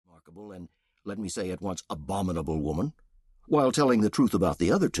remarkable and, let me say at once, abominable woman, while telling the truth about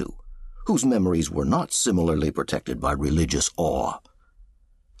the other two, whose memories were not similarly protected by religious awe.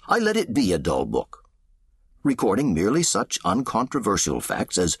 I let it be a dull book, recording merely such uncontroversial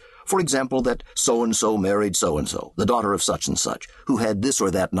facts as, for example, that so-and-so married so-and-so, the daughter of such-and-such, who had this or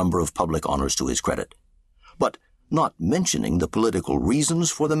that number of public honors to his credit, but not mentioning the political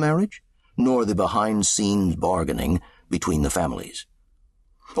reasons for the marriage, nor the behind-scenes bargaining between the families.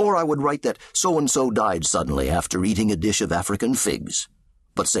 Or I would write that so-and-so died suddenly after eating a dish of African figs,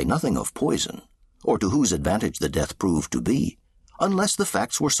 but say nothing of poison, or to whose advantage the death proved to be, unless the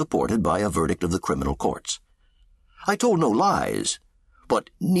facts were supported by a verdict of the criminal courts. I told no lies, but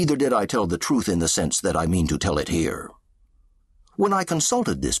neither did I tell the truth in the sense that I mean to tell it here. When I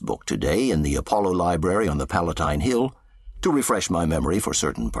consulted this book today in the Apollo Library on the Palatine Hill, to refresh my memory for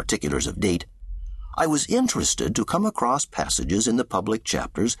certain particulars of date, I was interested to come across passages in the public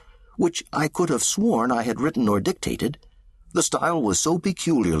chapters which I could have sworn I had written or dictated, the style was so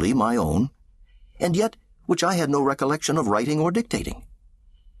peculiarly my own, and yet which I had no recollection of writing or dictating.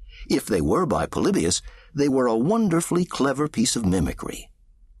 If they were by Polybius, they were a wonderfully clever piece of mimicry.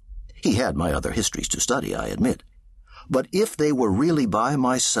 He had my other histories to study, I admit, but if they were really by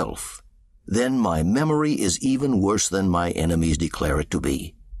myself, then my memory is even worse than my enemies declare it to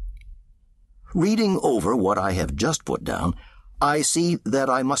be. Reading over what I have just put down, I see that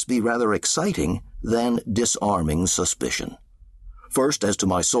I must be rather exciting than disarming suspicion. First, as to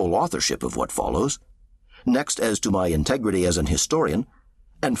my sole authorship of what follows, next as to my integrity as an historian,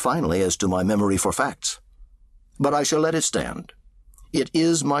 and finally as to my memory for facts. But I shall let it stand. It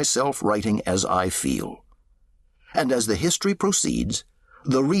is myself writing as I feel. And as the history proceeds,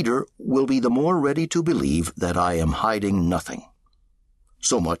 the reader will be the more ready to believe that I am hiding nothing.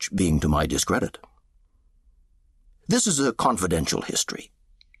 So much being to my discredit. This is a confidential history.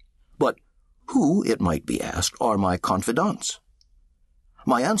 But who, it might be asked, are my confidants?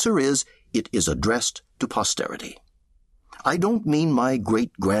 My answer is, it is addressed to posterity. I don't mean my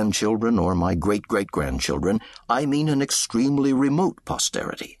great-grandchildren or my great-great-grandchildren. I mean an extremely remote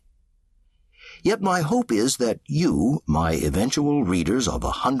posterity. Yet my hope is that you, my eventual readers of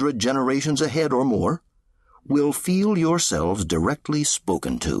 100 generations ahead or more, will feel yourselves directly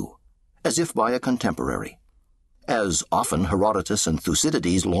spoken to, as if by a contemporary, as often Herodotus and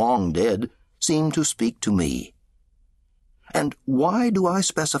Thucydides, long dead, seem to speak to me. And why do I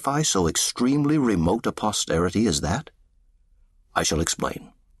specify so extremely remote a posterity as that? I shall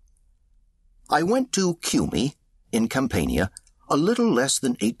explain. I went to Cumae, in Campania, a little less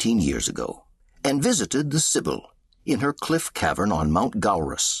than 18 years ago, and visited the Sibyl, in her cliff cavern on Mount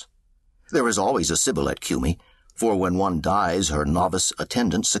Gaurus. There is always a Sibyl at Cumae, for when one dies her novice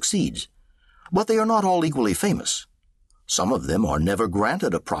attendant succeeds. But they are not all equally famous. Some of them are never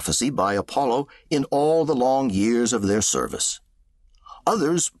granted a prophecy by Apollo in all the long years of their service.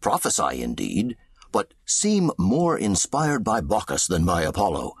 Others prophesy indeed, but seem more inspired by Bacchus than by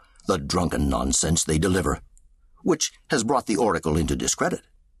Apollo, the drunken nonsense they deliver, which has brought the oracle into discredit.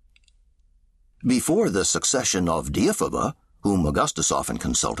 Before the succession of Deiphaba, whom Augustus often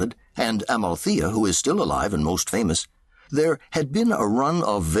consulted, and Amalthea, who is still alive and most famous, there had been a run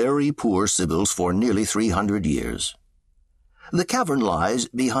of very poor Sibyls for nearly 300 years. The cavern lies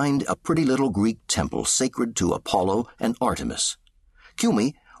behind a pretty little Greek temple sacred to Apollo and Artemis.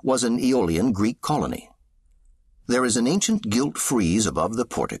 Cumae was an Aeolian Greek colony. There is an ancient gilt frieze above the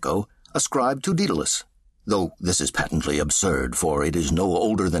portico ascribed to Daedalus, though this is patently absurd, for it is no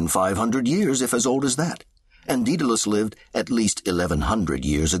older than 500 years, if as old as that, and Daedalus lived at least 1100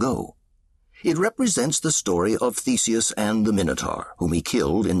 years ago. It represents the story of Theseus and the Minotaur, whom he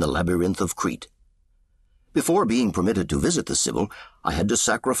killed in the labyrinth of Crete. Before being permitted to visit the Sibyl, I had to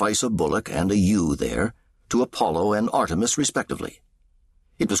sacrifice a bullock and a ewe there, to Apollo and Artemis respectively.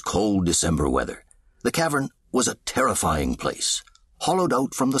 It was cold December weather. The cavern was a terrifying place, hollowed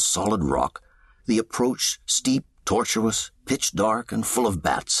out from the solid rock, the approach steep, tortuous, pitch dark, and full of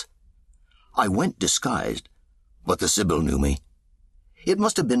bats. I went disguised, but the Sibyl knew me. It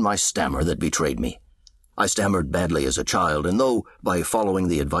must have been my stammer that betrayed me. I stammered badly as a child, and though, by following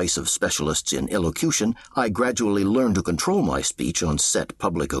the advice of specialists in elocution, I gradually learned to control my speech on set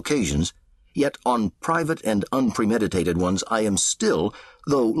public occasions, yet on private and unpremeditated ones I am still,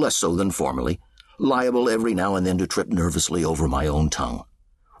 though less so than formerly, liable every now and then to trip nervously over my own tongue,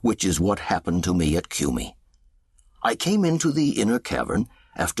 which is what happened to me at Cumae. I came into the inner cavern,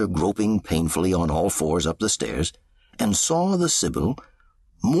 after groping painfully on all fours up the stairs, and saw the Sibyl,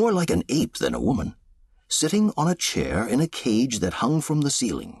 more like an ape than a woman, sitting on a chair in a cage that hung from the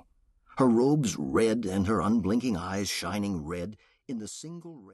ceiling, her robes red and her unblinking eyes shining red in the single ray.